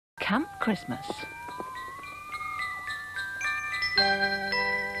Camp Christmas.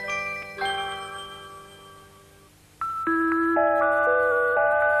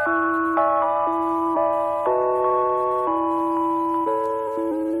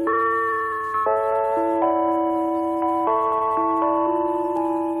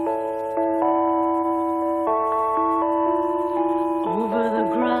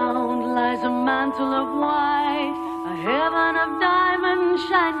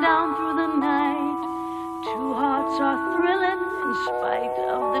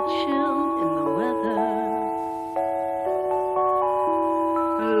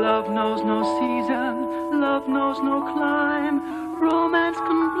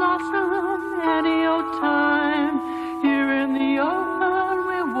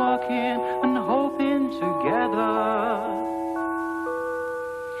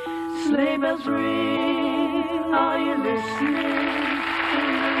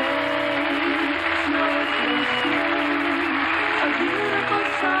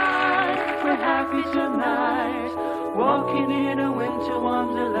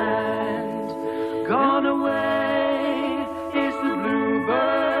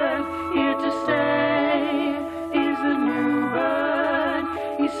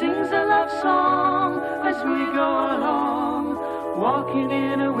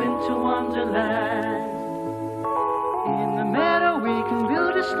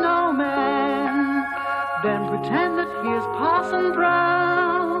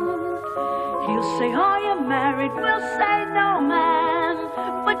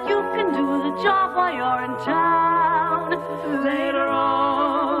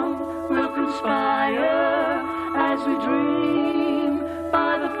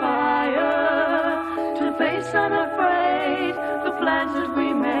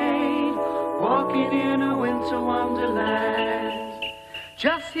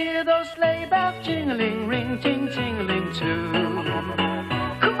 Just hear those sleigh bells jingling, ring, ting, jingling too.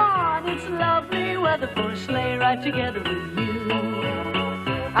 Come on, it's lovely weather for a sleigh ride together with you.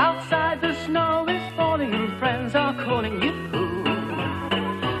 Outside the snow is falling and friends are calling you.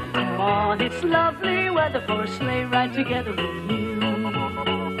 Come on, it's lovely weather for a sleigh ride together with you.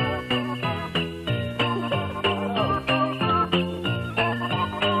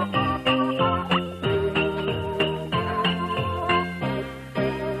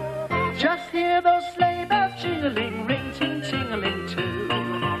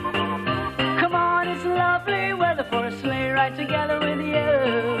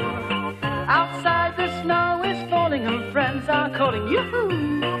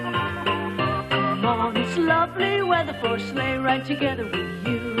 For a sleigh ride together with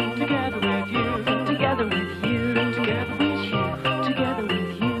you, together with you, together with you, together with you, together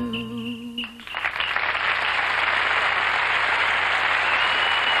with you.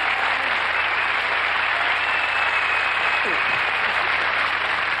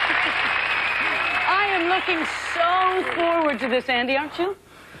 I am looking so forward to this, Andy, aren't you?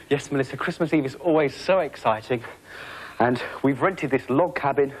 Yes, Melissa, Christmas Eve is always so exciting. And we've rented this log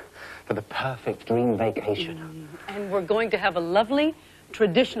cabin for the perfect dream vacation. And we're going to have a lovely,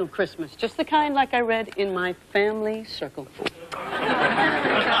 traditional Christmas, just the kind like I read in my family circle.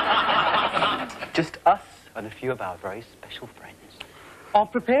 Just us and a few of our very special friends. All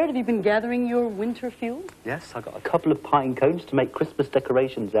prepared? Have you been gathering your winter fuel? Yes, I got a couple of pine cones to make Christmas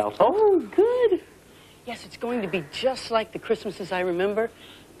decorations out of. Oh, good. Yes, it's going to be just like the Christmases I remember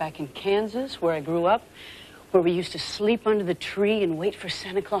back in Kansas, where I grew up, where we used to sleep under the tree and wait for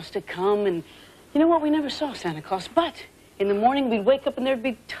Santa Claus to come. And you know what? We never saw Santa Claus, but in the morning we'd wake up and there'd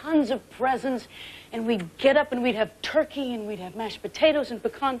be tons of presents, and we'd get up and we'd have turkey and we'd have mashed potatoes and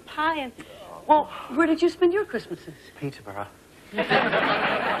pecan pie. And, well, where did you spend your Christmases? Peterborough.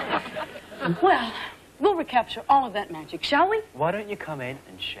 Well, we'll recapture all of that magic, shall we? Why don't you come in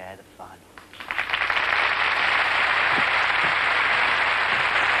and share the fun?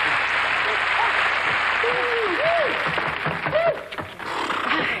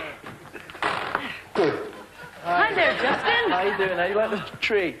 Hi there, Justin. How you doing? How you like the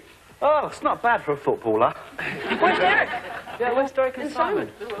tree? Oh, it's not bad for a footballer. Where's Derek? Yeah, where's Derek and Simon?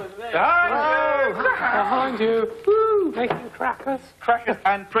 Behind you. Woo! Making crackers. Crackers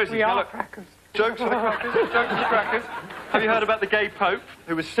and presents. We are crackers. Jokes for the crackers. Jokes for the crackers. Have you heard about the gay Pope,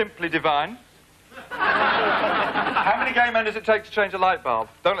 who was simply divine? How many gay men does it take to change a light bulb?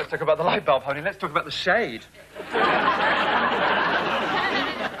 Don't let's talk about the light bulb, honey. Let's talk about the shade.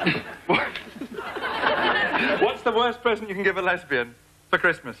 What's the worst present you can give a lesbian for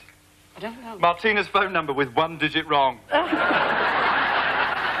Christmas? I don't know. Martina's phone number with 1 digit wrong.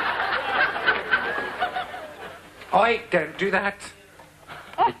 Oi, don't do that.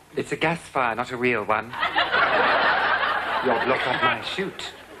 It's a gas fire, not a real one. You'll block up my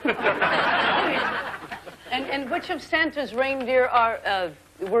chute. And which of Santa's reindeer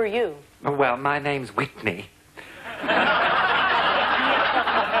were you? Oh, well, my name's Whitney.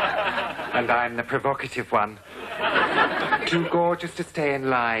 And I'm the provocative one. Too gorgeous to stay in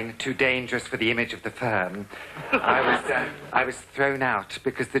line, too dangerous for the image of the firm. I was thrown out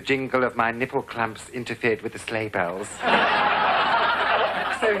because the jingle of my nipple clamps interfered with the sleigh bells.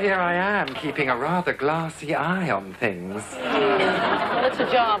 So here I am, keeping a rather glassy eye on things. Well, it's a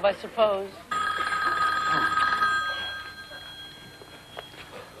job, I suppose.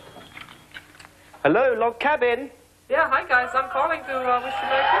 Hello, log cabin. Yeah, hi guys. I'm calling to wish you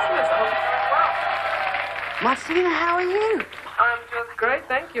Merry Christmas. Martina, how are you? I'm just great,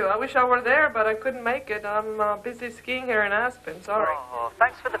 thank you. I wish I were there, but I couldn't make it. I'm busy skiing here in Aspen, sorry. Oh,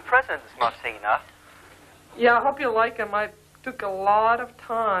 thanks for the presents, Martina. Yeah, I hope you like them. I took a lot of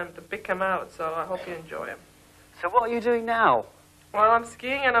time to pick them out, so I hope you enjoy them. So what are you doing now? Well, I'm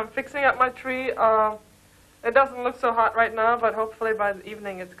skiing and I'm fixing up my tree. It doesn't look so hot right now, but hopefully by the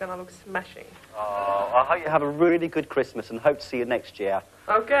evening it's going to look smashing. Oh, I hope you have a really good Christmas and hope to see you next year.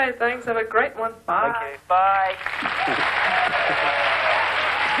 Okay, thanks. Have a great one. Bye. Thank you. Bye.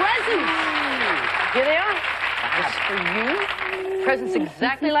 Presents! Here they are. Just for you. Presents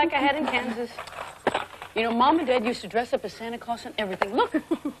exactly like I had in Kansas. You know, Mom and Dad used to dress up as Santa Claus and everything. Look,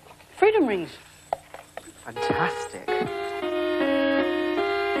 freedom rings. Fantastic.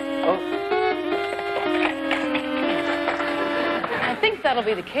 I think that'll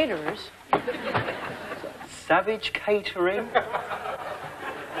be the caterers. Savage Catering.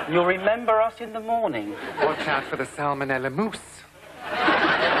 You'll remember us in the morning. Watch out for the salmonella mousse.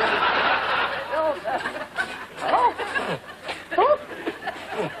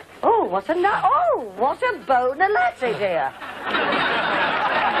 Oh, what a what a bonalette, dear.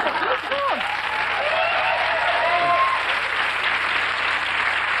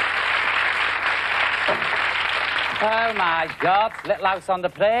 Oh, my God. Little house on the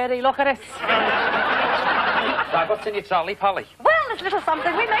prairie. Look at it. Right, what's in your trolley, Polly? Well, there's little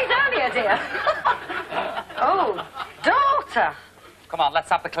something we made earlier, dear. Oh, daughter. Come on, let's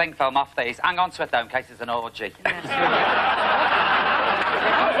have the cling film off these. Hang on to it, though, in case it's an orgy.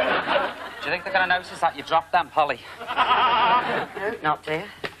 Do you think they're going to notice that you dropped them, Polly? No, not dear.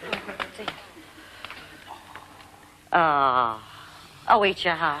 Oh, eat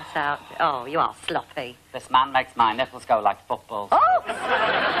your heart out. Oh, you are sloppy. This man makes my nipples go like footballs. Oh!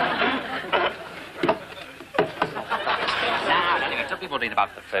 Now, anyway, don't be worrying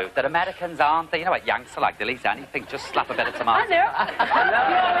about the food. They're Americans, aren't they? You know what Yanks are like. They'll eat anything. Just slap a bit of tomato. Hi there.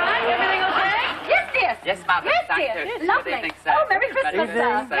 You all right? Everything okay? Yes, dear. Yes, ma'am. Yes, Thank dear. you. Lovely. Good evening, sir. Oh, Merry Christmas,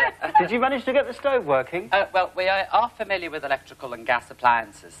 sir. Yes. Did you manage to get the stove working? Well, we are familiar with electrical and gas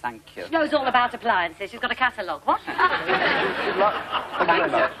appliances. Thank you. She knows all about appliances. She's got a catalogue. What? Good luck.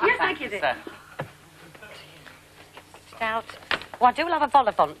 Thank you. Yes, thank you, dear. Sir. Stout. Oh, I do love a vol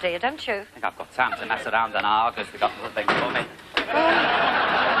au vent, dear, don't you? I think I've got time to mess around and argue. They've got nothing for me.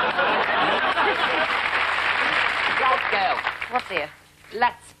 Right, girl. What, dear?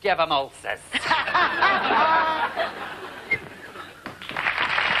 Let's give 'em ulcers.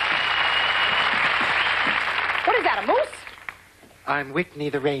 What is that, a moose? I'm Whitney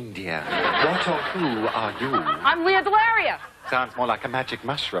the reindeer. What or who are you? I'm Lea Delaria. Sounds more like a magic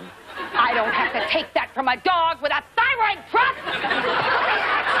mushroom. I don't have to take that from a dog with a thyroid crust.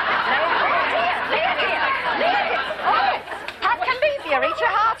 How can be, dear? Eat your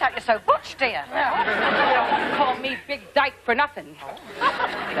heart out. You're so butch, dear. Don't call me Big Dyke for nothing.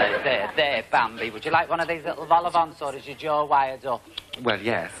 There, Bambi. Would you like one of these little vol au vents, or is your jaw wired up? Well,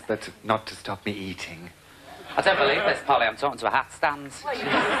 yes, but not to stop me eating. I don't believe this, Polly. I'm talking to a hat stand.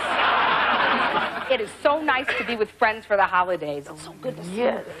 It is so nice to be with friends for the holidays. It's so good to see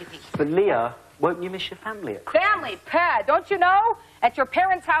you, baby. But Leah, won't you miss your family? Family, Pat, don't you know? At your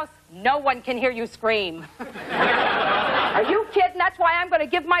parents' house, no one can hear you scream. Are you kidding? That's why I'm going to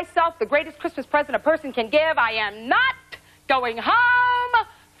give myself the greatest Christmas present a person can give. I am not going home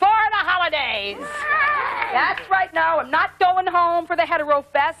for the holidays. That's right now. I'm not going home for the hetero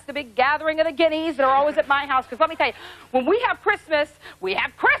fest, the big gathering of the guineas that are always at my house. Because let me tell you, when we have Christmas, we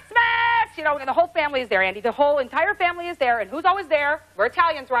have Christmas! You know, and the whole family is there, Andy. The whole entire family is there. And who's always there? We're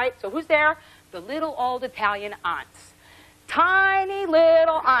Italians, right? So who's there? The little old Italian aunts. Tiny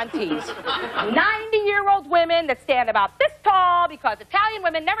little aunties. 90-year-old women that stand about this tall because Italian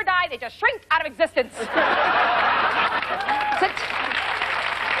women never die. They just shrink out of existence. Sit.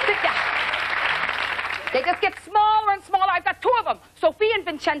 Sit down. They just get smaller and smaller. I've got two of them, Sophia and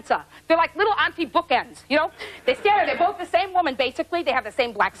Vincenza. They're like little auntie bookends, you know? They stand there. They're both the same woman, basically. They have the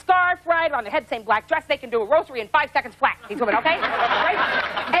same black scarf, right, around their head, same black dress. They can do a rosary in 5 seconds flat, these women, okay? Right?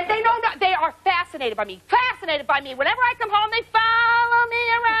 And they know that they are fascinated by me. Fascinated by me. Whenever I come home, they follow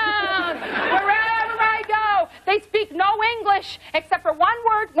me around. Wherever I go. They speak no English except for one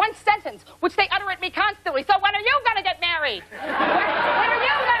word, one sentence, which they utter at me constantly. So when are you going to get married? When are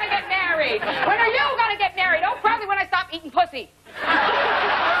you going to get married? When are you going to get married? Oh, probably when I stop eating pussy.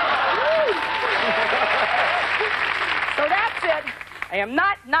 So that's it. I am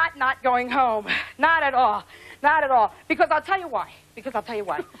not going home. Not at all. Not at all. Because I'll tell you why.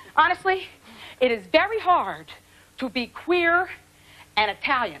 Honestly, it is very hard to be queer and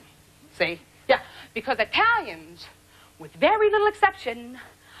Italian. See? Yeah. Because Italians, with very little exception,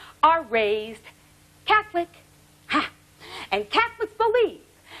 are raised Catholic. Ha! And Catholics believe,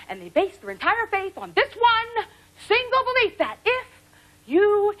 and they base their entire faith on this one single belief, that if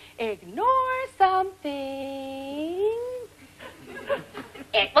you ignore something,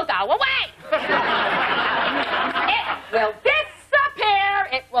 it will go away. It will disappear.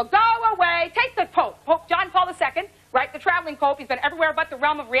 It will go away. Take the Pope, Pope John Paul II, right? The traveling Pope. He's been everywhere but the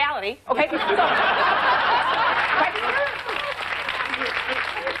realm of reality. Okay? So, right?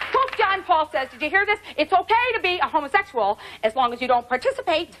 Pope John Paul says, did you hear this? It's okay to be a homosexual as long as you don't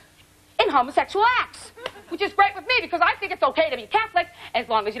participate in homosexual acts. Which is great with me because I think it's okay to be Catholic as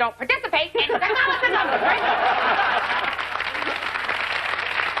long as you don't participate in Catholicism, right?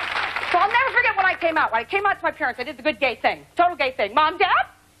 So I'll never forget when I came out. When I came out to my parents, I did the good gay thing. Total gay thing. Mom, Dad,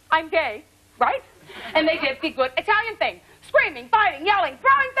 I'm gay, right? And they did the good Italian thing. Screaming, fighting, yelling,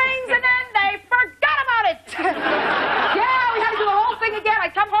 throwing things, and then they forgot about it. Yeah, we had to do the whole thing again.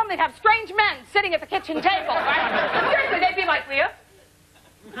 I'd come home, they'd have strange men sitting at the kitchen table, right? Seriously, they'd be like, Lea,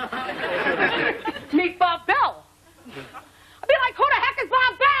 meet Bob Bell. I'd be like, who the heck is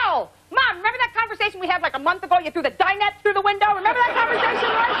Bob Bell? Mom, remember that conversation we had like a month ago? You threw the dinette through the window? Remember that conversation,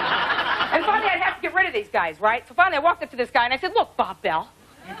 right? And finally, I'd have to get rid of these guys, right? So finally, I walked up to this guy and I said, look, Bob Bell,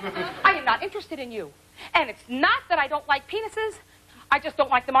 I am not interested in you. And it's not that I don't like penises. I just don't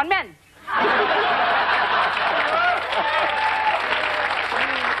like them on men.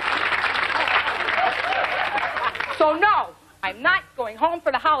 So no, I'm not going home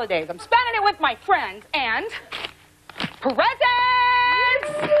for the holidays. I'm spending it with my friends and presents!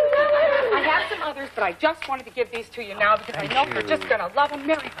 I have some others, but I just wanted to give these to you now because I know you're just going to love them.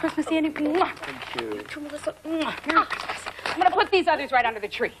 Merry Christmas, Andy. Mwah. Thank you. To Melissa. Mwah. Merry Christmas. I'm going to put these others right under the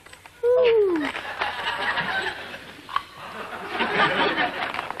tree. Ooh.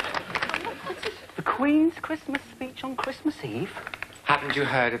 The Queen's Christmas speech on Christmas Eve? Haven't you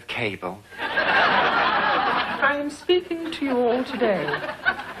heard of cable? I am speaking to you all today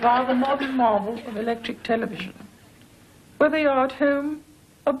via the modern marvel of electric television. Whether you are at home,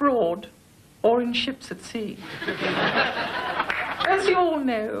 abroad, or in ships at sea. As you all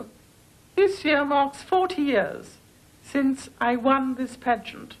know, this year marks 40 years since I won this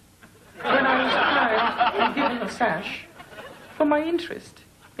pageant, when I was proud and given a sash for my interest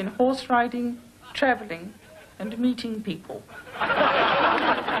in horse riding, travelling, and meeting people.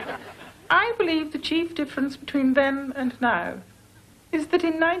 I believe the chief difference between then and now is that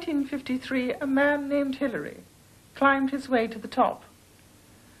in 1953 a man named Hillary climbed his way to the top,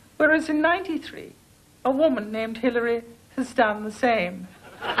 whereas in 93 a woman named Hillary has done the same,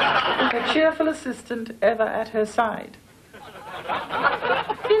 with a cheerful assistant ever at her side.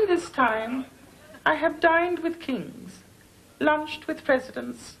 In this time, I have dined with kings, lunched with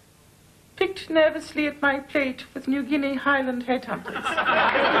presidents, picked nervously at my plate with New Guinea Highland headhunters,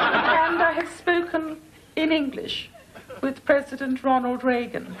 and I have spoken in English with President Ronald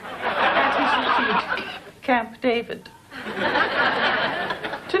Reagan at his retreat, Camp David.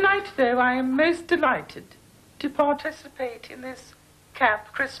 Tonight, though, I am most delighted to participate in this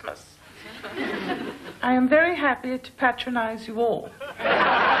Camp Christmas. I am very happy to patronize you all.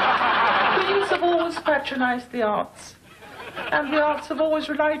 Queens have always patronized the arts, and the arts have always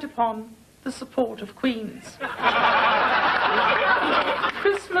relied upon the support of queens.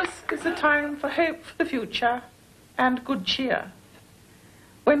 Christmas is a time for hope for the future and good cheer,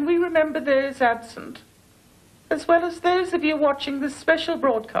 when we remember those absent, as well as those of you watching this special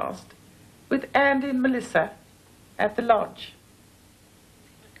broadcast with Andy and Melissa at the lodge.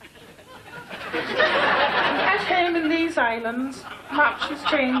 At home in these islands, much has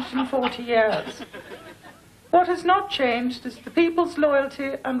changed in 40 years. What has not changed is the people's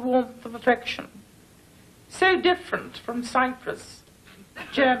loyalty and warmth of affection, so different from Cyprus,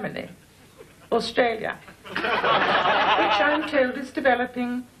 Germany, Australia, which I'm told is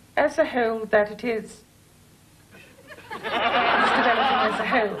developing as a whole that it is. is developing as a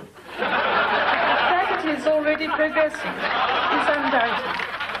whole. That it is already progressing is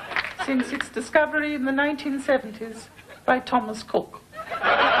undoubted, since its discovery in the 1970s by Thomas Cook.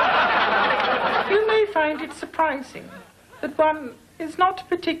 You may find it surprising that one is not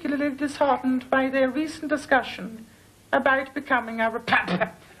particularly disheartened by their recent discussion about becoming a republic.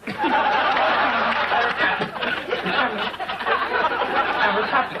 Yeah,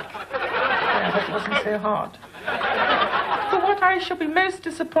 that wasn't so hard. But what I shall be most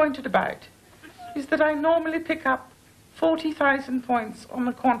disappointed about is that I normally pick up 40,000 points on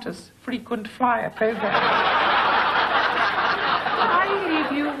the Qantas frequent flyer program. I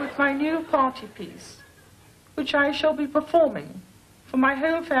leave you with my new party piece, which I shall be performing for my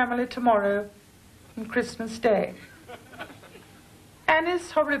whole family tomorrow on Christmas Day.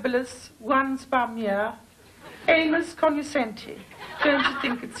 Annis horribilis one's bumia, Amos cognoscenti. Don't you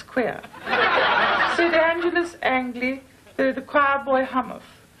think it's queer? Sed Angelus Angli, though the choir boy hummeth.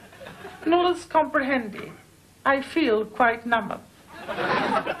 Nullus comprehendi, I feel quite numbeth.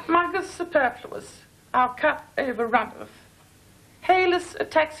 Magus superfluous, our cup overrunneth. Halus a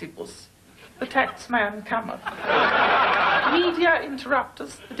taxibus, the taxman cometh. Media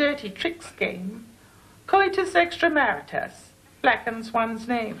interruptus, the dirty tricks game. Coitus extramaritas, blackens one's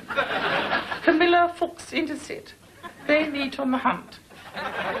name. Camilla Fuchs intersit, they meet on the hunt.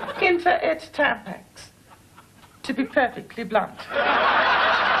 Inter et tampax, to be perfectly blunt.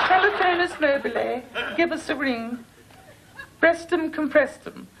 Telephonus mobile, give us a ring. Breastum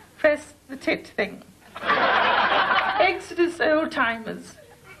comprestum, press the tit thing. Exodus old timers,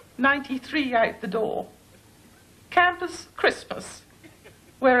 93 out the door. Campus Christmas,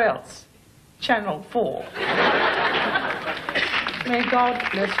 where else? Channel 4. May God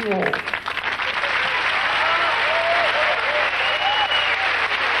bless you all.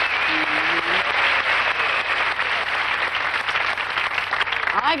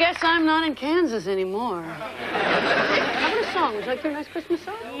 I guess I'm not in Kansas anymore. How about a song? Would you like to hear a nice Christmas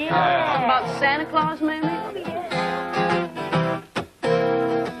song? Yeah. About Santa Claus, maybe?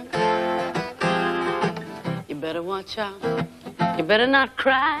 You better watch out. You better not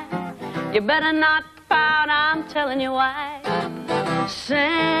cry. You better not pout. I'm telling you why.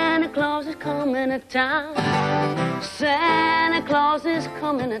 Santa Claus is coming to town. Santa Claus is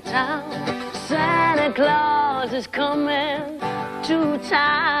coming to town. Santa Claus is coming to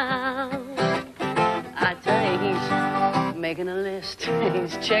town. I tell you, he's making a list.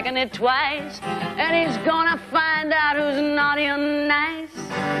 He's checking it twice, and he's gonna find out who's naughty and nice.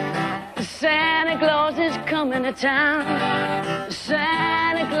 Santa Claus is coming to town.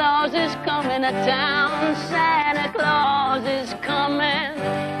 Santa Claus is coming to town. Santa Claus is coming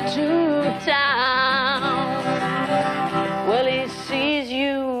to town. Well, he sees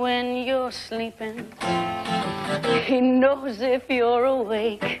you when you're sleeping. He knows if you're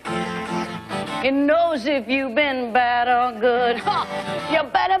awake. He knows if you've been bad or good. Huh. You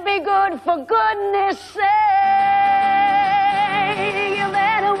better be good for goodness sake. You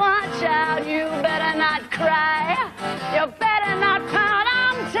better watch out. You better not cry. You better not pout.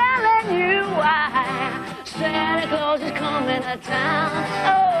 I'm telling you why. Santa Claus is coming to town.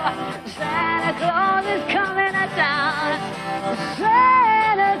 Oh, Santa Claus is coming to town.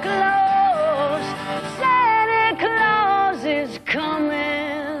 Santa Claus, Santa Claus is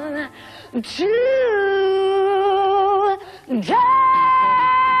coming to town.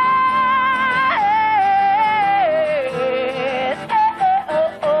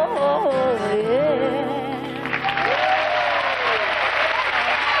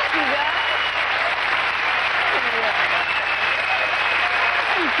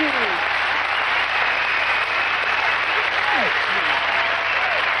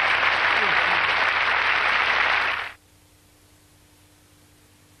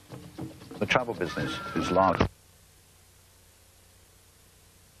 The travel business is large.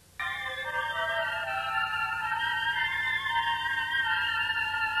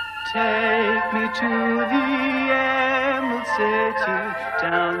 Take me to the Emerald City,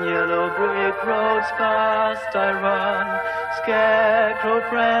 down yellow brick roads fast I run. Scarecrow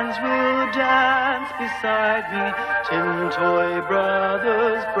friends will dance beside me, tin toy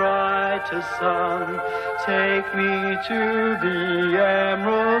brothers bright as sun. Take me to the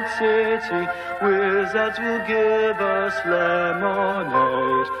Emerald City, wizards will give us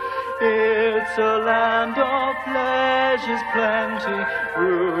lemonade. It's a land of pleasures plenty,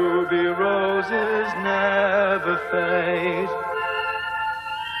 ruby roses never fade.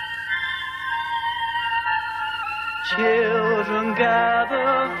 Children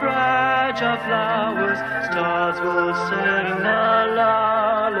gather fragile flowers, stars will sing a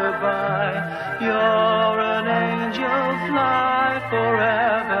lullaby. You're an angel angel fly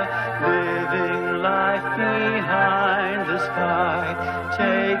forever, living life behind the sky.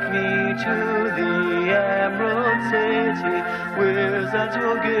 Take me to the Emerald City, wizards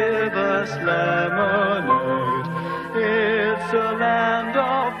will give us lemonade. It's a land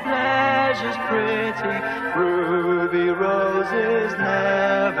of pleasures pretty, ruby roses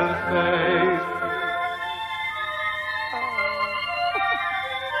never fade.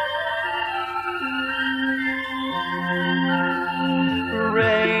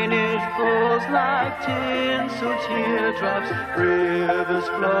 Rain, it falls like tinsel teardrops, rivers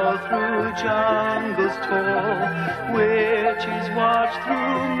flow through jungles tall, witches watch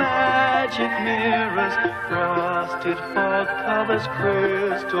through magic mirrors, frosted fog covers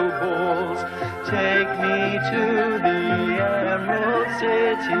crystal balls. Take me to the Emerald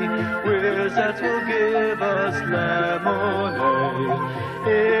City, wizards will give us lemonade.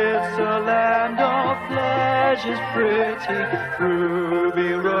 It's a land of pleasures pretty,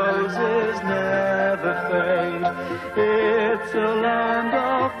 ruby roses never fade. It's a land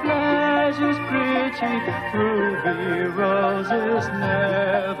of pleasures pretty, ruby roses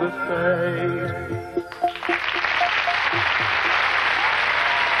never fade.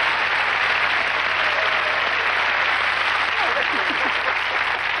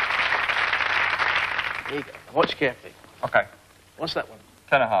 There you go. Watch carefully. Okay. What's that one?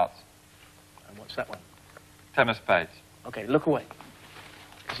 10 of hearts. And what's that one? 10 of spades. Okay, look away.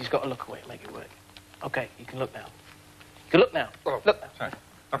 Because he's got to look away and make it work. Okay, you can look now. You can look now. Oh, look now. Sorry.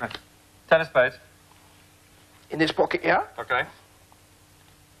 Okay. 10 of spades. In this pocket, yeah? Okay.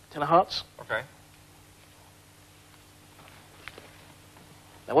 10 of hearts. Okay.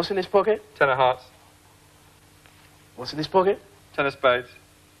 Now, what's in this pocket? 10 of hearts. What's in this pocket? 10 of spades.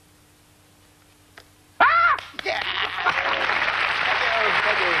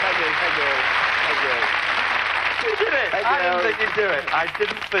 You did it! I didn't think you'd do it. I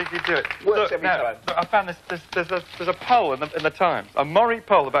didn't think you'd do it. Works every time. Look, I found this. There's a poll in the Times, a Murray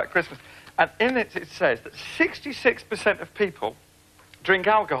poll about Christmas, and in it it says that 66% of people drink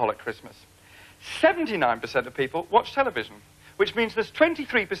alcohol at Christmas. 79% of people watch television, which means there's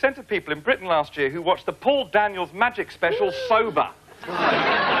 23% of people in Britain last year who watched the Paul Daniels Magic Special sober.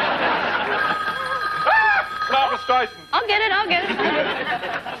 Barbara Streisand. I'll get it, I'll get it.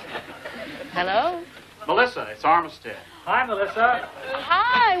 Hello? Melissa, it's Armistead. Hi, Melissa.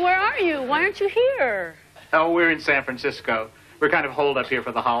 Hi, where are you? Why aren't you here? Oh, we're in San Francisco. We're kind of holed up here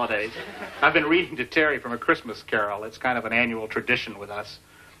for the holidays. I've been reading to Terry from A Christmas Carol. It's kind of an annual tradition with us.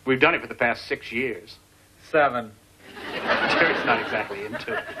 We've done it for the past 6 years. 7. Terry's not exactly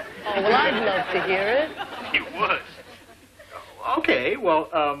into it. Oh, well, I'd love to hear it. You would. Okay, well,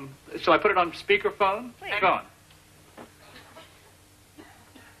 shall I put it on speakerphone? Hang on.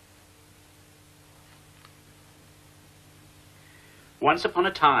 Once upon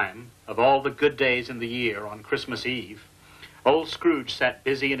a time, of all the good days in the year on Christmas Eve, old Scrooge sat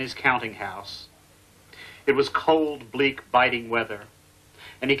busy in his counting house. It was cold, bleak, biting weather,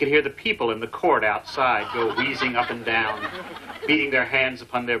 and he could hear the people in the court outside go wheezing up and down, beating their hands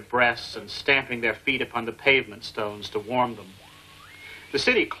upon their breasts and stamping their feet upon the pavement stones to warm them. The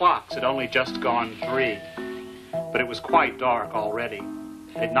city clocks had only just gone 3, but it was quite dark already.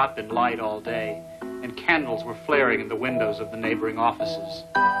 It had not been light all day, and candles were flaring in the windows of the neighboring offices.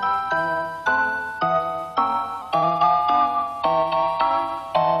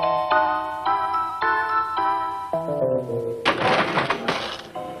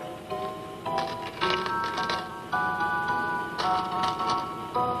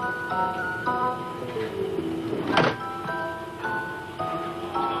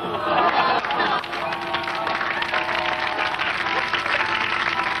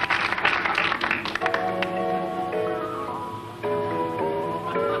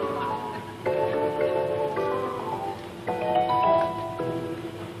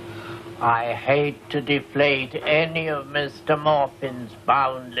 I hate to deflate any of Mr. Morphin's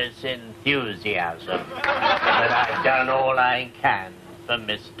boundless enthusiasm, but I've done all I can for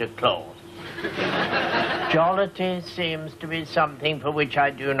Mr. Claus. Jollity seems to be something for which I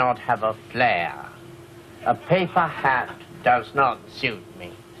do not have a flair. A paper hat does not suit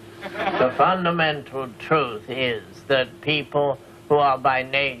me. The fundamental truth is that people who are by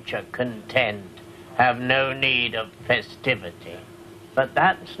nature content have no need of festivity. But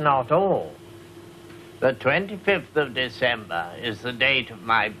that's not all. The 25th of December is the date of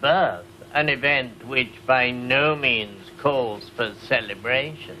my birth, an event which by no means calls for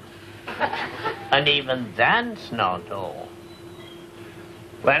celebration. And even that's not all.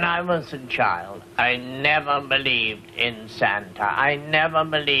 When I was a child, I never believed in Santa. I never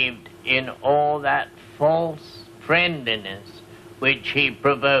believed in all that false friendliness which he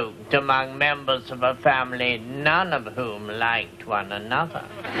provoked among members of a family none of whom liked one another.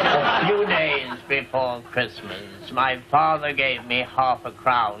 A few days before Christmas, my father gave me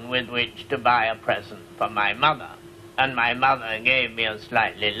 £half-a-crown with which to buy a present for my mother, and my mother gave me a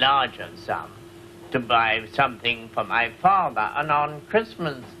slightly larger sum to buy something for my father, and on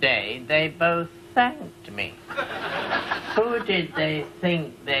Christmas Day they both thanked me. Who did they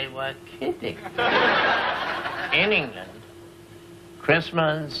think they were kidding? In England,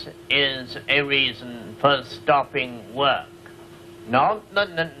 Christmas is a reason for stopping work. Not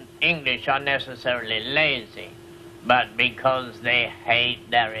that the English are necessarily lazy, but because they hate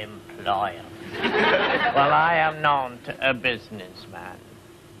their employer. Well, I am not a businessman.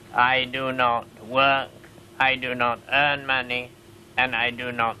 I do not work, I do not earn money, and I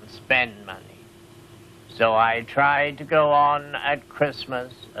do not spend money. So I try to go on at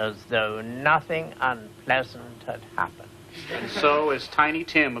Christmas as though nothing unpleasant had happened. And so, as Tiny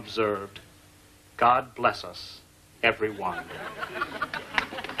Tim observed, God bless us, everyone.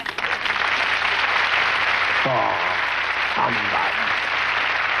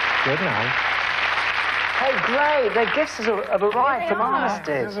 Good night. Oh, great. Their gifts have arrived from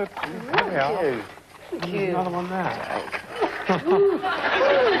Armistead. Thank you. Thank you. Another one there.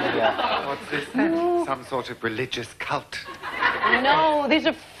 What's this then? Some sort of religious cult? No, these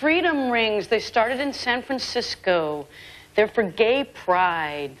are freedom rings. They started in San Francisco. They're for gay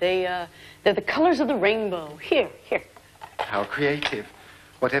pride. They're the colors of the rainbow. Here. How creative.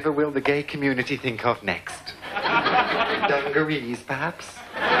 Whatever will the gay community think of next? Dungarees, perhaps?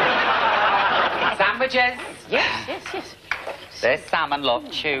 Sandwiches? Yes. There's salmon,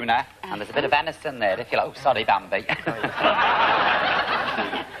 look, tuna, and there's a bit of venison there if you like. Oh, sorry, Bambi.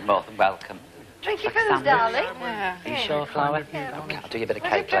 More than welcome. Drink your food, darling. Are you sure, Flower? Okay, I'll do you a bit of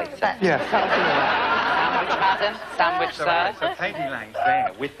cake later. Yes. Sandwich, madam. Sandwich, sir. So Katie Lang's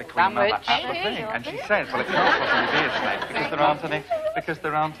there with the Queen Mother at the thing, and she says, well, it can't possibly be a snake because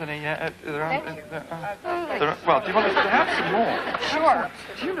there aren't any, well, do you want us to have some more? Sure.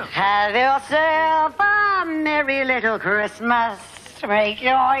 Do you know? Have yourself a merry little Christmas. Make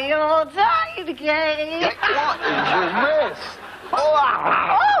your Yuletide gay. What is your mess?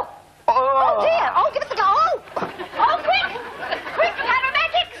 Oh, dear. Oh, give us a go. Oh, quick,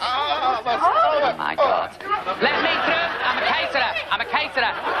 paramedics. Oh, my God. Let me through. I'm a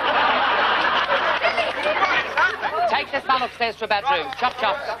caterer. Take this man upstairs to a bedroom. Chop. Take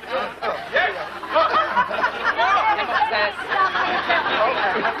him upstairs.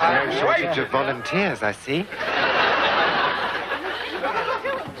 No shortage of volunteers, I see.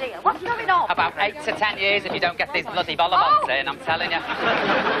 What's going on? About 8 to 10 years if you don't get these bloody bollarons in, I'm telling you.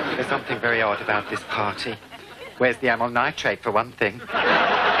 There's something very odd about this party. Where's the amyl nitrate, for one thing?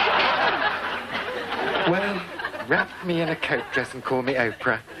 Well, wrap me in a coat dress and call me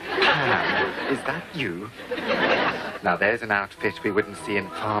Oprah. Is that you? Now, there's an outfit we wouldn't see in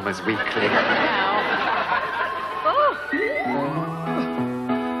Farmer's Weekly.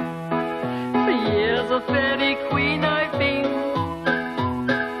 For years a fairy queen I've been.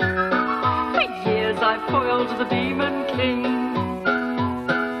 For years I've foiled the demon king.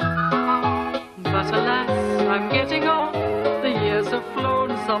 But alas, I'm getting on. The years have flown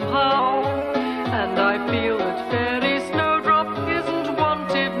somehow, and I feel that Fairy Snowdrop isn't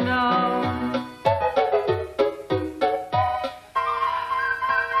wanted now.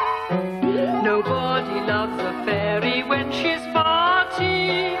 Nobody loves a fairy when she's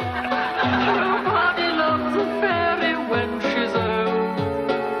party. Nobody loves a fairy when she's old.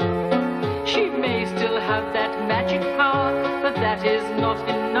 She may still have that magic power, but that is not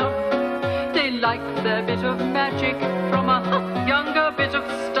enough. They like their bit of magic from a younger bit of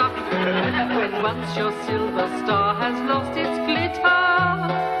stuff. When once your silver star has lost its glitter,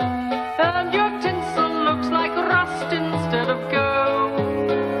 and your tinsel looks like rust instead of gold,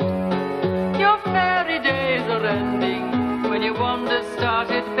 your fairy days are ending. When your wonders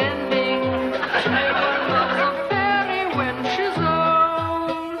started bending, no one loves a fairy when she's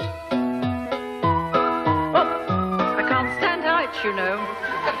old. Oh, I can't stand heights, you know.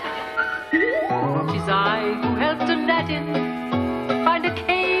 'Tis I who helped Aladdin find a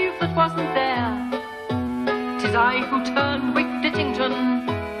cave that wasn't there. 'Tis I who turned Wick Dittington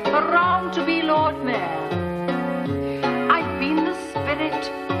around to be Lord Mayor. I've been the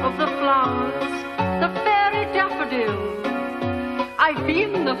spirit of the flowers, the fairy daffodil. I've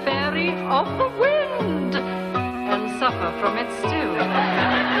been the fairy of the wind, and suffer from it still.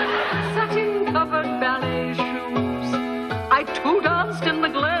 Satin-covered ballet shoes, I too danced in the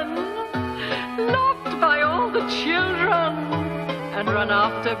glen, loved by all the children and run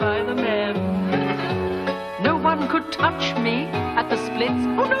after by the men. No one touch me at the splits.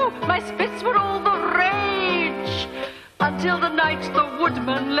 Oh no, my spits were all the rage. Until the night the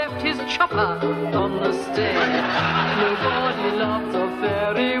woodman left his chopper on the stair. Nobody loves a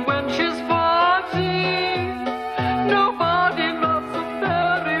fairy when she's 40. Nobody loves a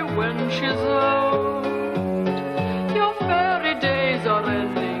fairy when she's old. Your fairy days are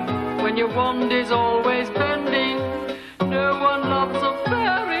ending when your wand is always bending. No one loves a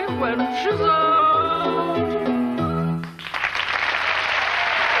fairy when she's old.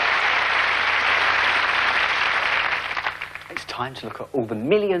 It's time to look at all the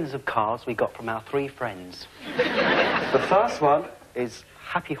millions of cards we got from our three friends. The first one is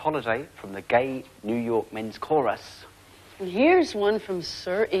Happy Holiday from the Gay New York Men's Chorus. And here's one from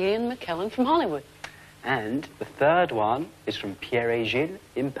Sir Ian McKellen from Hollywood. And the third one is from Pierre et Gilles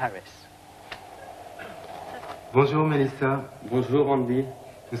in Paris. Bonjour Mélissa. Bonjour Andy.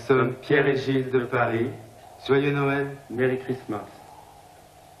 Nous sommes Pierre et Gilles de Paris. Joyeux Noël. Merry Christmas.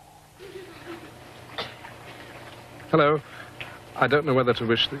 Hello. I don't know whether to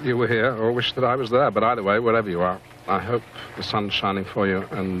wish that you were here or wish that I was there, but either way, wherever you are, I hope the sun's shining for you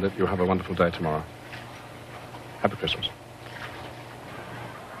and that you have a wonderful day tomorrow. Happy Christmas.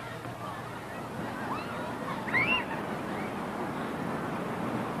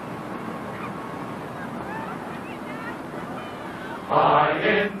 I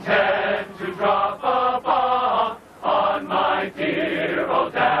intend to drop a bomb on my dear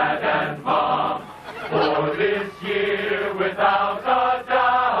old dad and mom. For this year, without a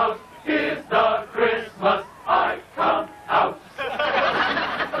doubt, is the Christmas I come out.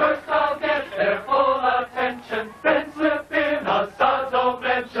 First I'll get their full attention, then slip in a subtle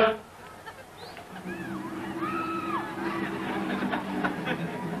mention.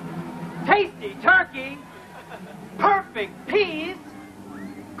 Tasty turkey, perfect peas.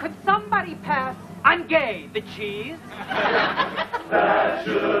 Could somebody pass I'm gay the cheese? That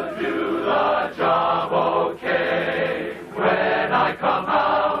should do the job okay when I come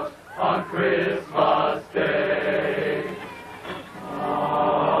out on Christmas Day.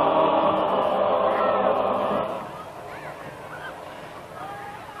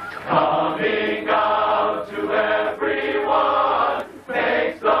 Coming out to everyone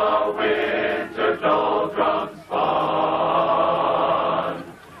makes the winter doldrums fun.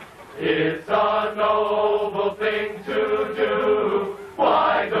 It's a noble thing to do.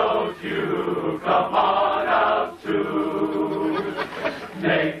 Why don't you come on out too?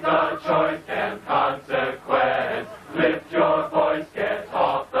 Make the choice and consequence. Lift your voice, get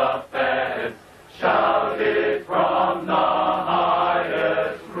off the fence. Shout it from the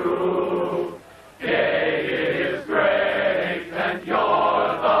highest roof. Gay is great and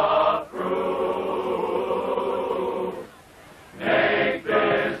you're the proof. Make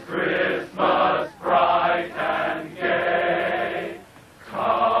this Christmas bright and gay.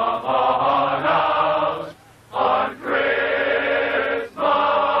 Come on out on Christmas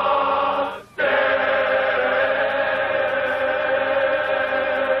Day.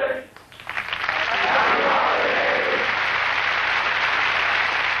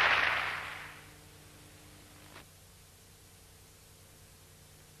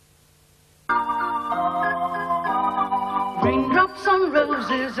 Raindrops on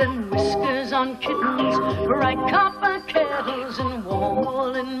roses and whiskers on kittens, bright copper kettles and warm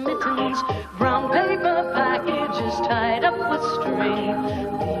woolen mittens, brown paper packages tied up with string.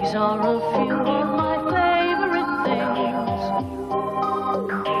 These are a few of my favorite things.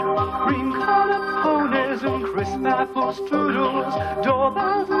 Cream-colored ponies and crisp apple strudels,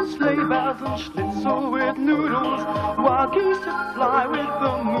 doorbells and sleigh bells and schnitzel with noodles, wild geese that fly with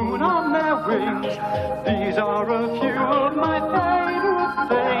the moon on their wings. These are a few of my favorite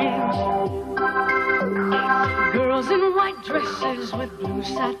things. Girls in white dresses with blue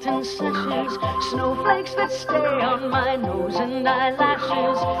satin sashes, snowflakes that stay on my nose and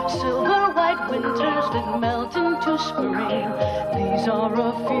eyelashes, silver white winters that melt into spring. These are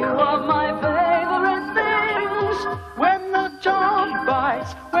a few of my favorite things. When the dog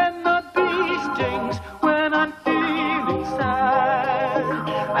bites, when the bee stings, when I'm feeling sad,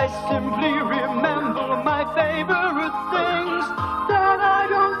 I simply remember my favorite things that I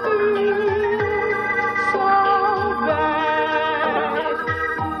don't feel so bad.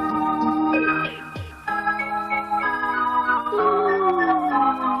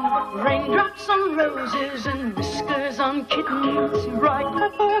 Raindrops on roses and whiskers on kittens, bright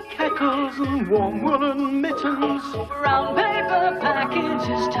copper kettles and warm woolen mittens, brown paper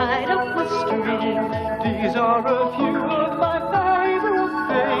packages tied up with string. These are a few of my favorite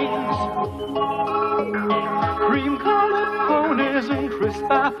things. Cream-colored ponies and crisp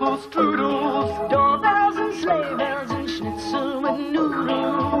apple strudels, doorbells and sleigh bells and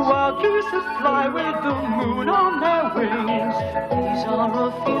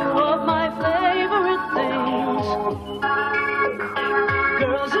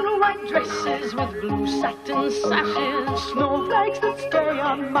dresses with blue satin sashes, snowflakes that stay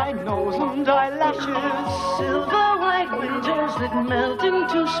on my nose and eyelashes, silver white winters that melt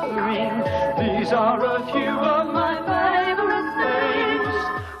into spring. These are a few of my favorite things.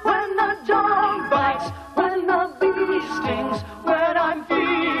 When the dog bites, when the bee stings, when I'm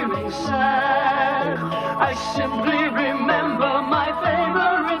feeling sad, I simply remember my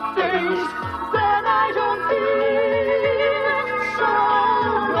favorite things. Then I don't feel so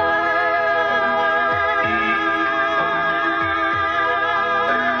bad.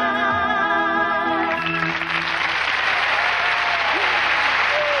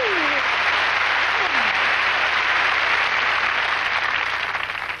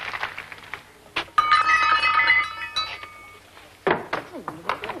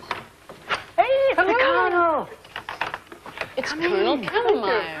 Hey, Colonel. It's Colonel Calamire.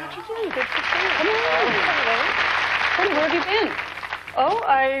 What you doing? Good to see you. Come on. Hey, where have you been? Oh,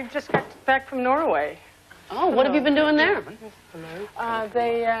 I just got back from Norway. Oh, what have you been doing there?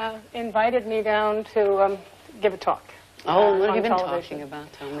 They invited me down to give a talk. Oh, what have on you been television. talking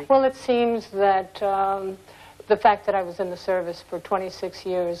about? Tell me. Well, it seems that the fact that I was in the service for 26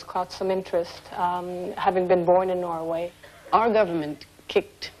 years caught some interest, having been born in Norway. Our government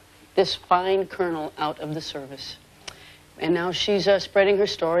kicked this fine colonel out of the service. And now she's spreading her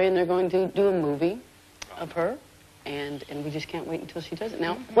story, and they're going to do a movie of her. And we just can't wait until she does it.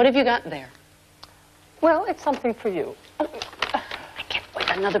 Now, what have you got there? Well, it's something for you. I can't wait.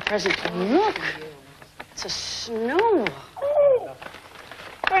 Another present. Look. It's a snow. Oh.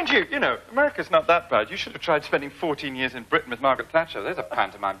 Mind you know, America's not that bad. You should have tried spending 14 years in Britain with Margaret Thatcher. There's a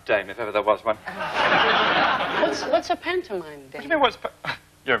pantomime dame, if ever there was one. What's a pantomime, What do you mean,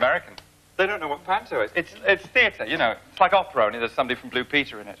 You're American. They don't know what panto is. It's theatre, you know. It's like opera, only there's somebody from Blue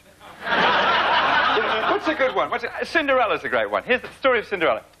Peter in it. What's a good one? Cinderella's a great one. Here's the story of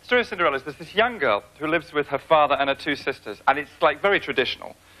Cinderella. The story of Cinderella is there's this young girl who lives with her father and her two sisters, and it's like very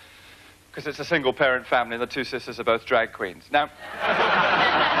traditional, because it's a single-parent family and the two sisters are both drag queens. Now,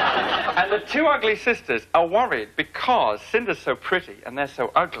 and the two ugly sisters are worried because Cinder's so pretty and they're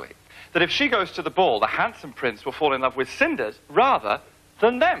so ugly that if she goes to the ball, the handsome prince will fall in love with Cinder's rather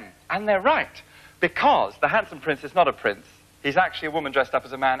than them. And they're right, because the handsome prince is not a prince. He's actually a woman dressed up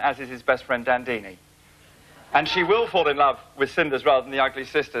as a man, as is his best friend Dandini. And she will fall in love with Cinder's rather than the ugly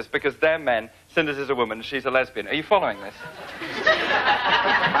sisters, because they're men, Cinder's is a woman, and she's a lesbian. Are you following this?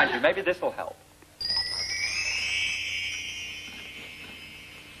 Mind you, maybe this will help.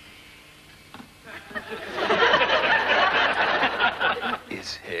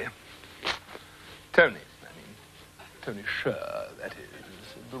 Is here. Tony, Tony Sher, that is,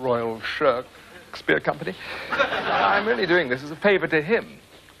 the Royal Shakespeare Company. I'm only doing this as a favour to him.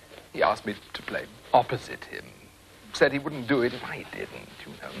 He asked me to play opposite him. Said he wouldn't do it if I didn't.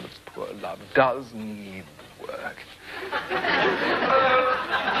 You know, the poor love does need work.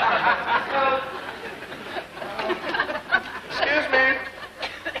 Excuse me.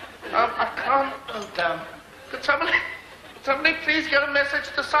 I can't... Oh, damn. Could somebody please get a message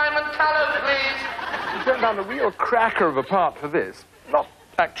to Simon Callow, please? He turned down a real cracker of a part for this. Not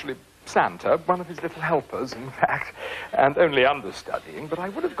actually Santa, one of his little helpers, in fact, and only understudying, but I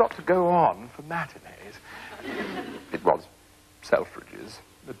would have got to go on for matinees. It was Selfridge's,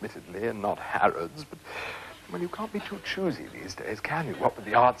 admittedly, and not Harrod's, but, well, you can't be too choosy these days, can you? What with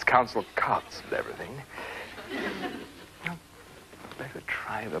the Arts Council cuts and everything. No, better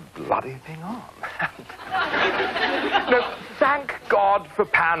try the bloody thing on. No, thank God for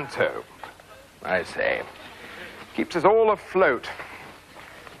Panto, I say. Keeps us all afloat.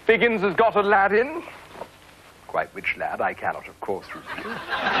 Biggins has got Aladdin. Quite which lad I cannot, of course, reveal.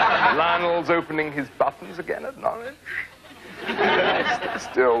 Lionel's opening his buttons again at Norwich.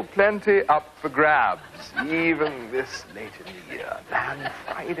 Still plenty up for grabs, even this late in the year. Land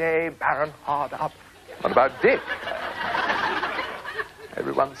Friday, Baron hard up. What about Dick?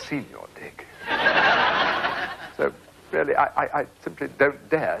 Everyone's seen your Dick. So, really, I simply don't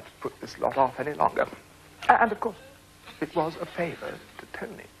dare to put this lot off any longer. And, of course, it was a favour to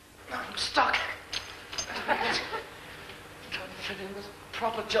Tony. I'm stuck. Trying to fit in with a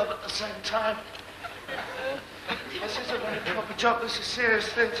proper job at the same time. This is a very proper job. This is serious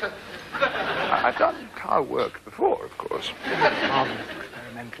theatre. I've done car work before, of course. Marvelous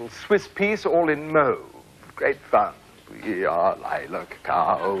experimental Swiss piece, all in mauve. Great fun. We are lilac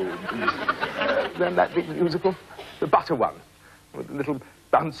cow. Then that big musical, the butter one, with the little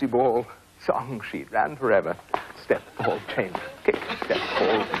bouncy ball song sheet, ran forever. Step, ball, change, kick. Step,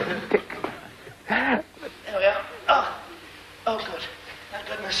 ball, change, kick. There we are. Oh, good. Thank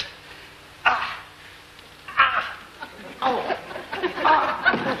goodness. Oh.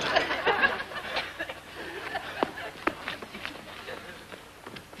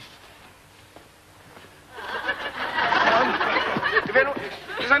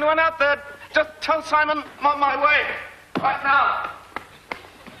 Is anyone out there? Just tell Simon I'm on my way. Right now. I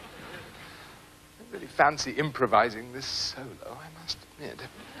really fancy improvising this solo, I must admit.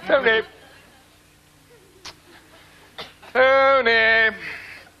 Tony! Tony!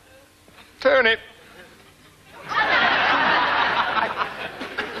 Tony!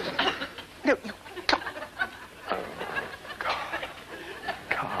 No, you... Oh, God.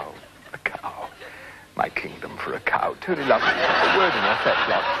 Cow. A cow. My kingdom for a cow. Tony, love, a word in your fetch,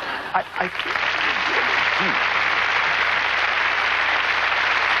 love.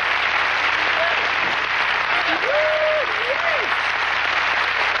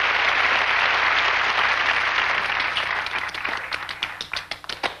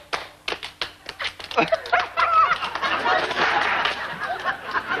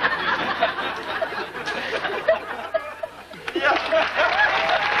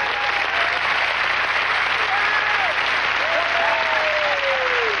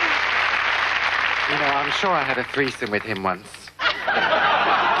 I'm sure I had a threesome with him once.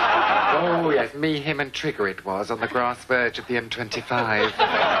 Oh, yes, me, him, and Trigger it was, on the grass verge of the M25.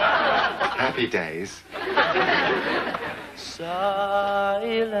 Happy days.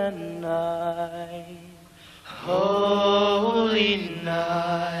 Silent night, holy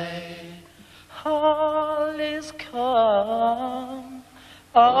night, all is calm,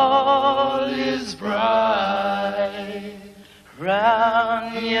 all is bright.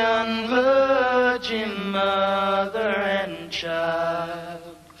 Round young virgin mother and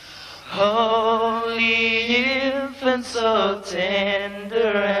child, holy infant so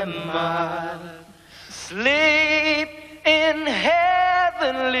tender and mild, sleep in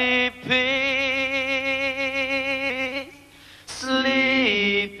heavenly peace,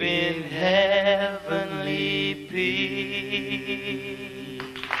 sleep in heavenly peace.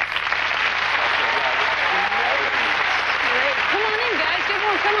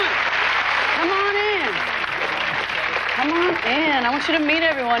 Come on in. I want you to meet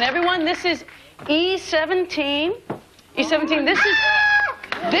everyone. Everyone, this is E17. E17. This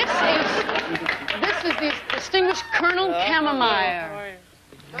is the distinguished Colonel Cammermeyer.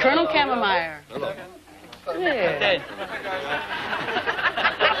 Colonel Cammermeyer. Hello. Yeah.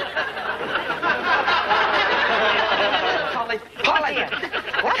 Polly!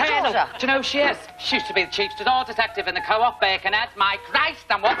 Colonel, do you know who she is? She used to be the chief store detective in the co-op Birkenhead. My Christ,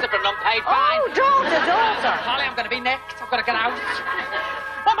 and what's it for an unpaid fine? Oh, daughter! Polly, I'm going to be nicked. I've got to get out.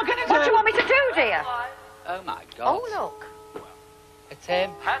 What am I going to do? What do you want me to do, dear? Oh, my God. Oh, look. It's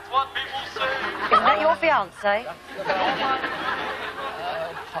him. That's what people say. Isn't that your fiancé?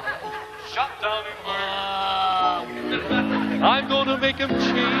 Shut down in I'm going to make him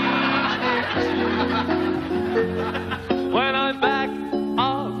change it when I'm back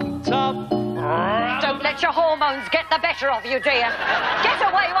on top. Don't let your hormones get the better of you, dear. Get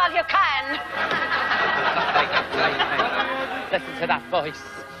away while you can. Listen to that voice.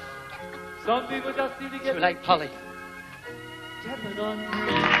 Some people just need to get Too late, Polly. Does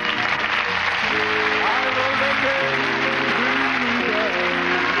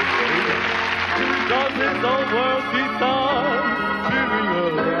this old world keep on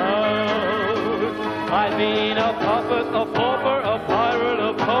spinning around? I've been a puppet, a pauper, a pirate,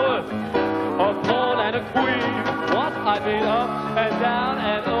 a poet, a pawn and a queen. What? I've been up and down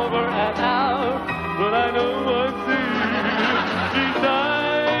and over and out, but I know one thing. Each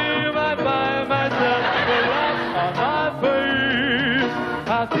time I find myself flat on my face,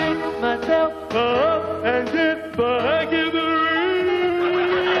 I pick myself up and get back in the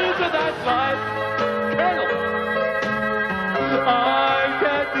ring. So that's life. I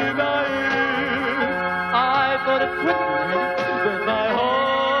can't deny it. I thought it quickly, but my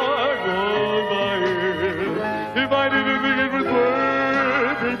heart was by it. If I didn't think it was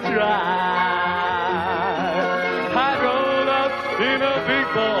worth a try, I rolled up in a big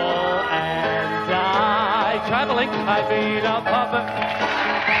ball and died. Traveling, I've been a puppet.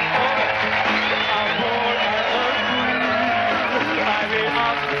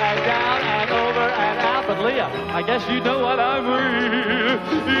 Lea, I guess you know what I mean.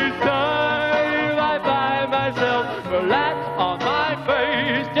 Each time I find myself flat on my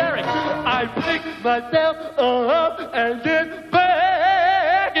face, Gerry, I pick myself up and get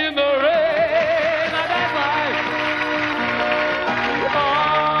back in the ring. Now that's life.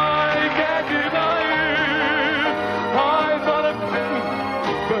 I can't deny it. I thought of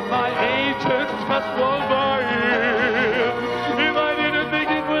but my ancient trust won't buy it. If I didn't think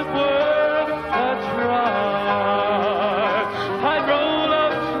it was worth a try, I'd roll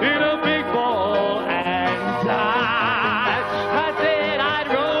up in a big ball and die. I said I'd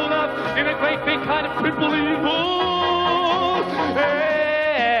roll up in a great big kind of crippling ball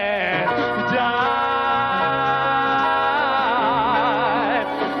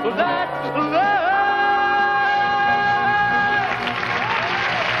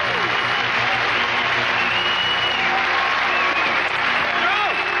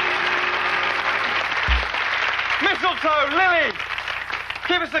Mistletoe, Lily!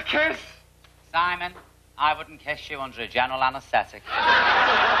 Give us a kiss. Simon, I wouldn't kiss you under a general anaesthetic.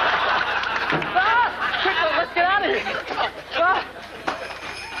 Quickly, let's get out of here.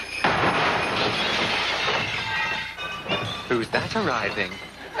 Who's that arriving?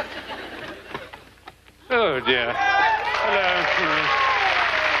 Oh, dear. Hello.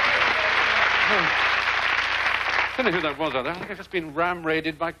 I don't know who that was. I think I've just been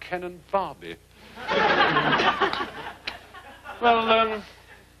ram-raided by Ken and Barbie. Well,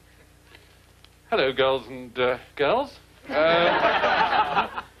 hello, girls and girls. Ho,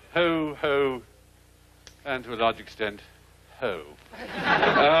 ho, and to a large extent, ho.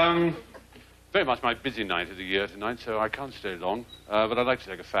 Very much my busy night of the year tonight, so I can't stay long. But I'd like to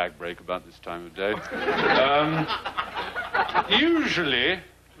take a fag break about this time of day. Usually,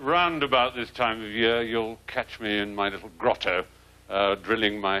 round about this time of year, you'll catch me in my little grotto,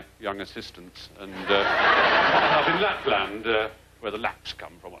 drilling my young assistants. And up in Lapland, where the laps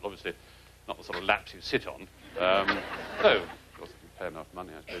come from. Well, obviously, not the sort of laps you sit on. Though, of course, if you pay enough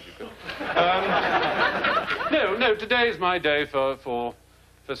money, I suppose you could. No, today's my day for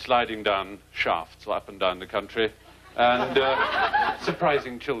sliding down shafts up and down the country and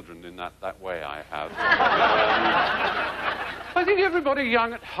surprising children in that way I have. I think everybody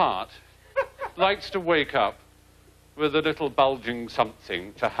young at heart likes to wake up with a little bulging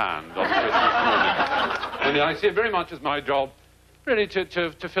something to hand on Christmas morning. And I see it very much as my job really to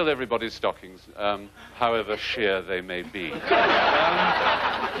fill everybody's stockings, however sheer they may be. But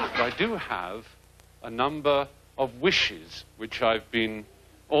I do have a number of wishes which I've been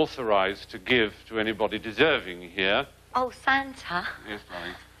authorized to give to anybody deserving here. Oh, Santa. Yes,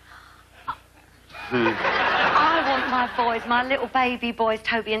 darling. I want my boys, my little baby boys,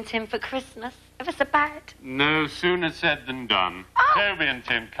 Toby and Tim, for Christmas. Ever so bad. No sooner said than done. Oh. Toby and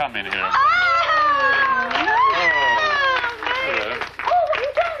Tim, come in here. Oh, Hello. what have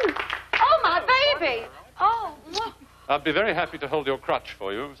you done? Oh, my baby. Oh, mwah. I'd be very happy to hold your crutch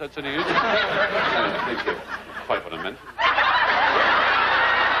for you, if that's any use. Thank you. Quite what I meant.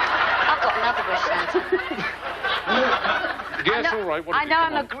 I've got another wish, Santa. Yes, all right. What I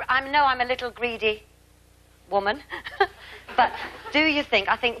know I'm a little greedy woman, but do you think,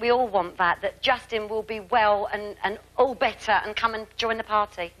 I think we all want that Justin will be well and all better and come and join the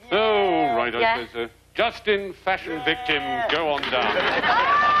party? Oh, right, Yeah? I suppose so. Justin, fashion victim, go on down. There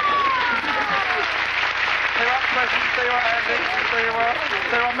are presents, there are Andy,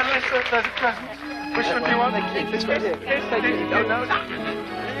 there are Melissa, there's a present. Which one do you want? This one here. Yes, thank you. No.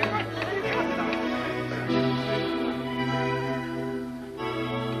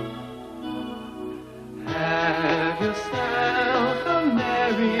 Have yourself a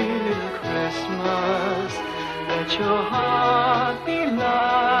merry little Christmas. Let your heart be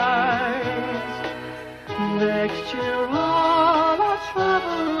light. Next year all our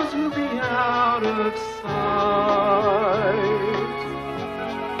troubles will be out of sight.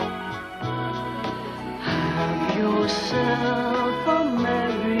 Have yourself a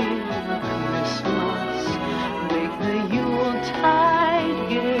merry little Christmas. Make the Yuletide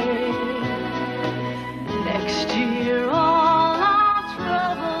gay. Next year all our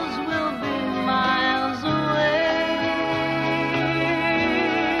troubles will be miles away.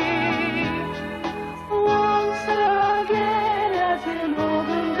 Once again as in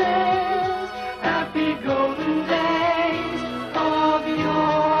olden days, happy golden days of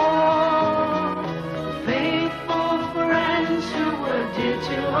yore. Faithful friends who were dear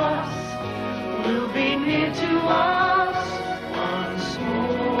to us will be near to us once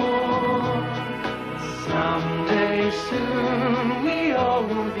more. Someday soon we all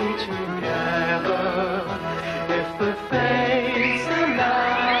will be together if the fates allow.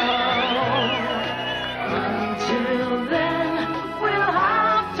 Until then we'll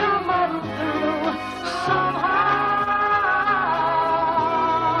have to muddle through somehow.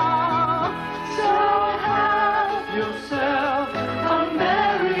 So have yourself a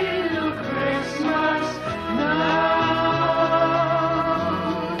merry little Christmas now.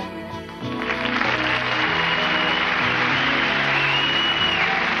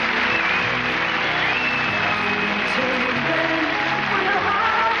 Till then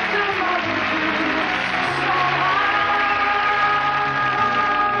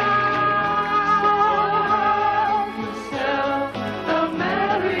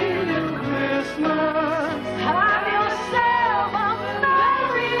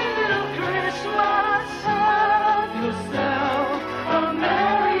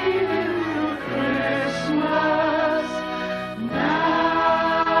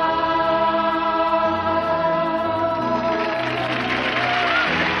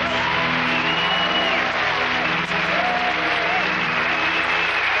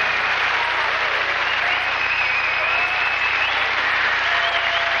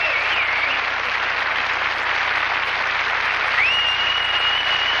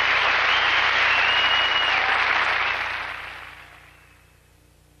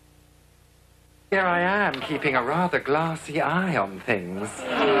Here I am, keeping a rather glassy eye on things.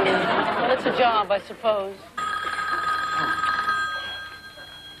 Well, it's a job, I suppose.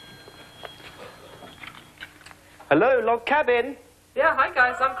 Hello, log cabin. Yeah, hi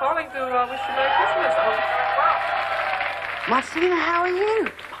guys. I'm calling to wish you Merry Christmas. Marcina, how are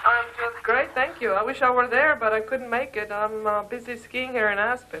you? I'm just great, thank you. I wish I were there, but I couldn't make it. I'm busy skiing here in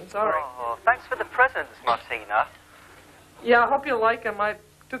Aspen. Sorry. Oh, thanks for the presents, Marcina. Yeah, I hope you like them. I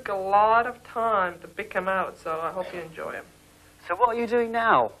took a lot of time to pick them out, so I hope you enjoy them. So what are you doing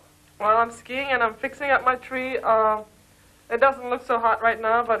now? Well, I'm skiing and I'm fixing up my tree. It doesn't look so hot right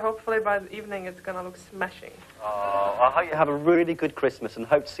now, but hopefully by the evening it's going to look smashing. Oh, I hope you have a really good Christmas and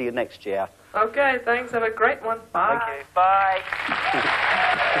hope to see you next year. Okay, thanks. Have a great one. Bye. Thank you. Bye.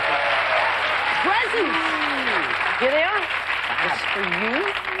 Presents! Here they are. It's for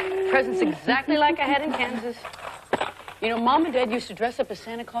you. Presents exactly like I had in Kansas. You know, Mom and Dad used to dress up as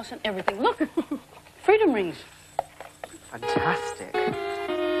Santa Claus and everything. Look, freedom rings. Fantastic.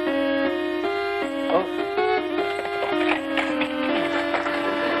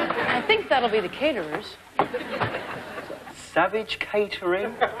 I think that'll be the caterers. Savage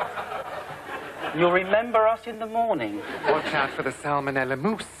Catering. You'll remember us in the morning. Watch out for the salmonella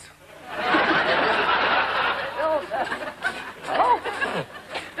mousse.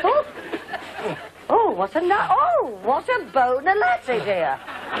 Oh, what a what a bonalette, dear.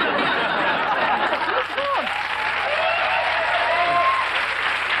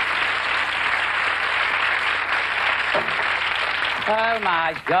 Oh,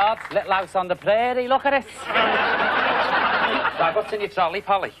 my God. Little house on the prairie. Look at it. Right, what's in your trolley,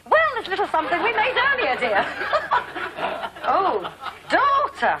 Polly? Well, there's a little something we made earlier, dear. Oh,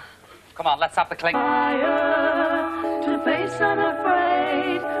 daughter. Come on, let's have the clink. To face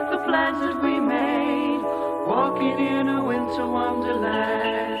unafraid the plans that we made, walking in a winter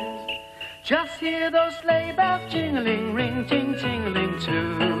wonderland. Just hear those sleigh bells jingling, ring, ting, tingling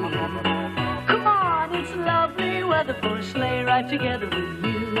too. Come on, it's lovely weather for a sleigh ride together with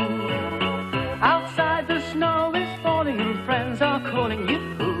you. Outside the snow is falling and friends are calling you.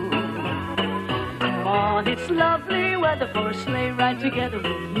 Come on, it's lovely weather for a sleigh ride together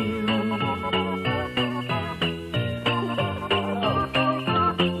with you.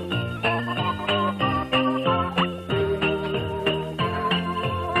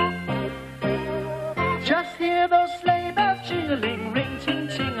 Just hear those sleigh bells jingling, ring, ting,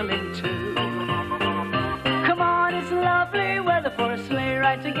 tingling too. Come on, it's lovely weather for a sleigh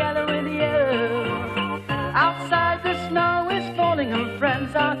ride together with you. Outside the snow is falling and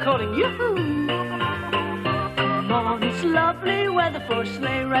friends are calling you. Come on, it's lovely weather for a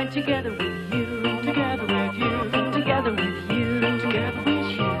sleigh ride together with you. Together with you, together with you, together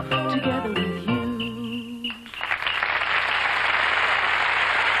with you, together with you.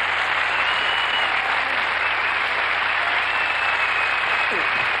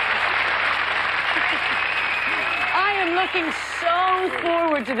 Looking so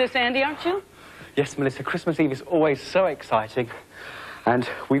forward to this, Andy, aren't you? Yes, Melissa, Christmas Eve is always so exciting. And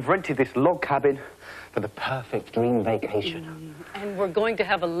we've rented this log cabin for the perfect dream vacation. And we're going to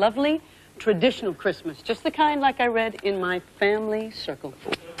have a lovely, traditional Christmas, just the kind like I read in my family circle.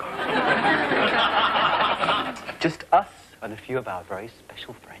 Just us and a few of our very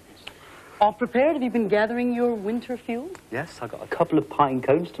special friends. All prepared? Have you been gathering your winter fuel? Yes, I got a couple of pine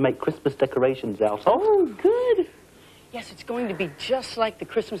cones to make Christmas decorations out of. Oh, good. Yes, it's going to be just like the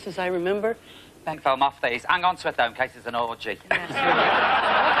Christmases I remember. Back film off these. Hang on to it, though, in case there's an orgy. Do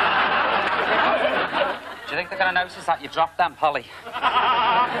you think they're going to notice that you dropped them, Polly?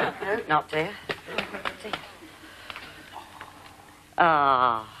 No, not dear.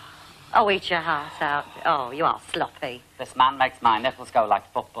 Oh. Oh, eat your heart out. Oh, you are sloppy. This man makes my nipples go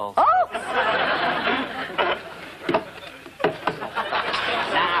like footballs. Oh!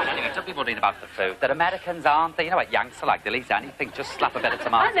 Don't be worrying about the food. They're Americans, aren't they? You know what Yanks are like. They'll eat anything. Just slap a bit of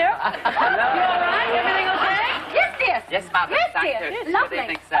tomato. I know. You all right? Everything okay? Yes, dear. Yes, madam. Yes, Thank dear. you. Lovely. Good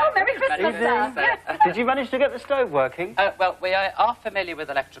evening, sir. Oh, Merry Christmas, sir. Did you manage to get the stove working? Well, we are familiar with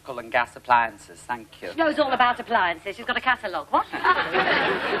electrical and gas appliances. Thank you. She knows all about appliances. She's got a catalogue. What? Good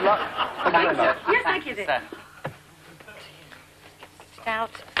luck. Thank you. Yes, thank you, dear.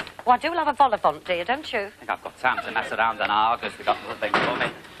 Stout. Well, I do love a vol au vent, dear, don't you? I think I've got time to mess around and argue. We've got nothing for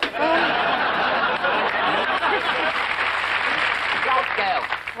me. Right, girl.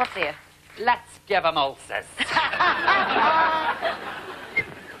 What, dear? Let's give 'em ulcers.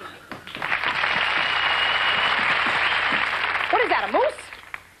 What is that, a moose?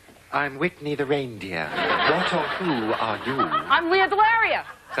 I'm Whitney the reindeer. What or who are you? I'm Lea Delaria.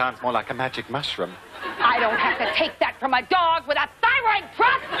 Sounds more like a magic mushroom. I don't have to take that from a dog with a thyroid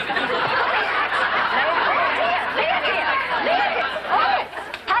trust.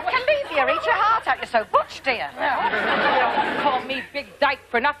 thought you were so butch, dear. You don't call me Big Dyke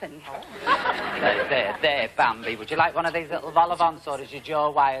for nothing. There, Bambi. Would you like one of these little vol-au-vents, or is your jaw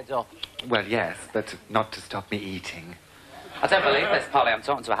wired up? Well, yes, but not to stop me eating. I don't believe this, Polly. I'm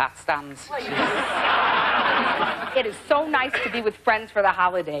talking to a hat stand. It is so nice to be with friends for the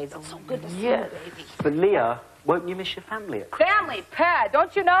holidays. It's so good to see you, baby. But Lea, won't you miss your family? Family, Pat,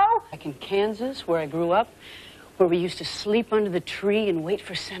 don't you know? Back in Kansas, where I grew up, where we used to sleep under the tree and wait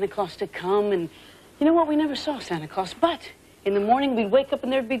for Santa Claus to come. And you know what? We never saw Santa Claus, but in the morning we'd wake up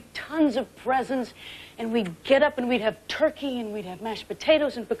and there'd be tons of presents, and we'd get up and we'd have turkey and we'd have mashed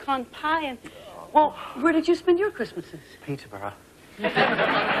potatoes and pecan pie. And well, where did you spend your Christmases? Peterborough.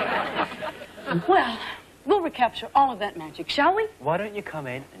 Well, we'll recapture all of that magic, shall we? Why don't you come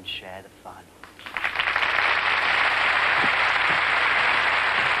in and share the fun?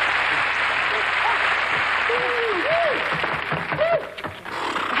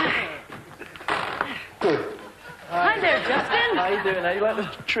 Hi there, Justin. How you doing? How you like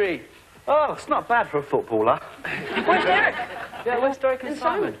the tree? Oh, it's not bad for a footballer. Where's Derek? Yeah, where's Derek and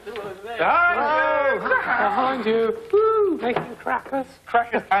Simon? Behind you. Woo, making crackers.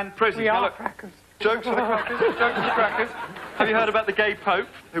 Crackers and presents. We are crackers. Jokes for the crackers. Jokes for the crackers. Have you heard about the gay pope,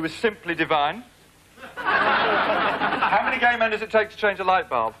 who was simply divine? How many gay men does it take to change a light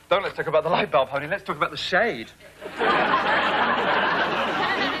bulb? Don't let's talk about the light bulb, honey. Let's talk about the shade.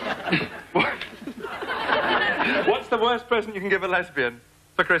 What's the worst present you can give a lesbian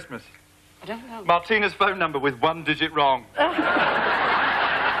for Christmas? I don't know. Martina's phone number with 1 digit wrong.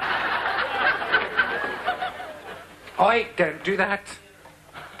 Oi, don't do that.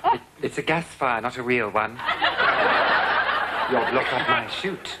 It's a gas fire, not a real one. You'll block up my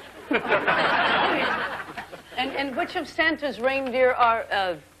chute. And which of Santa's reindeer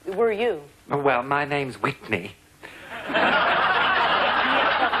were you? Oh, well, my name's Whitney.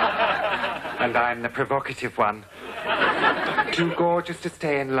 And I'm the provocative one. Too gorgeous to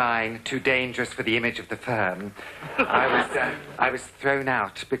stay in line, too dangerous for the image of the firm. I was thrown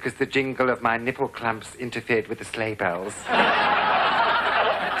out because the jingle of my nipple clamps interfered with the sleigh bells.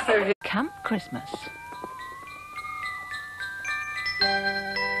 So Camp Christmas.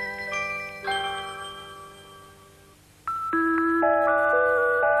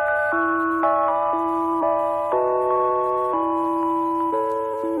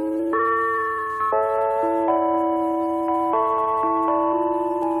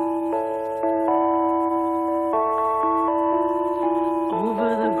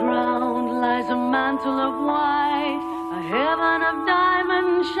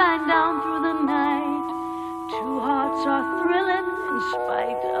 Shine down through the night. Two hearts are thrilling in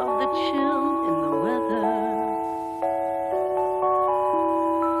spite of the chill in the weather.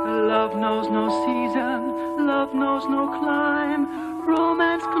 Love knows no season, love knows no clime.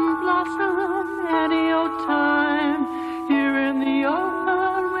 Romance can blossom any old time. Here in the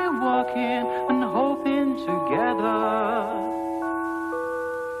open we're walking and hoping together.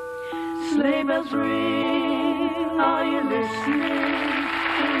 Sleigh bells ring, are you listening?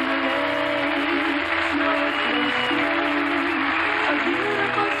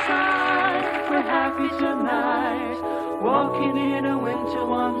 We're happy tonight, walking in a winter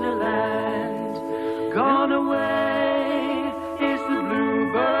wonderland. Gone away is the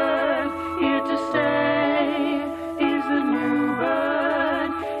bluebird, here to stay is the new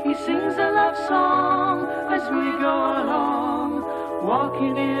bird. He sings a love song as we go along,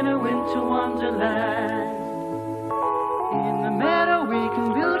 walking in a winter wonderland. In the meadow we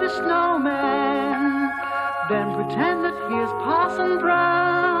can build a snowman, then pretend that he is Parson Brown.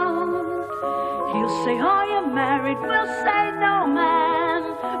 He'll say, are you married? We'll say, no, man.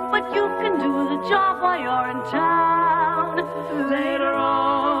 But you can do the job while you're in town. Later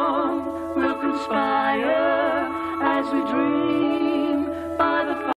on, we'll conspire as we dream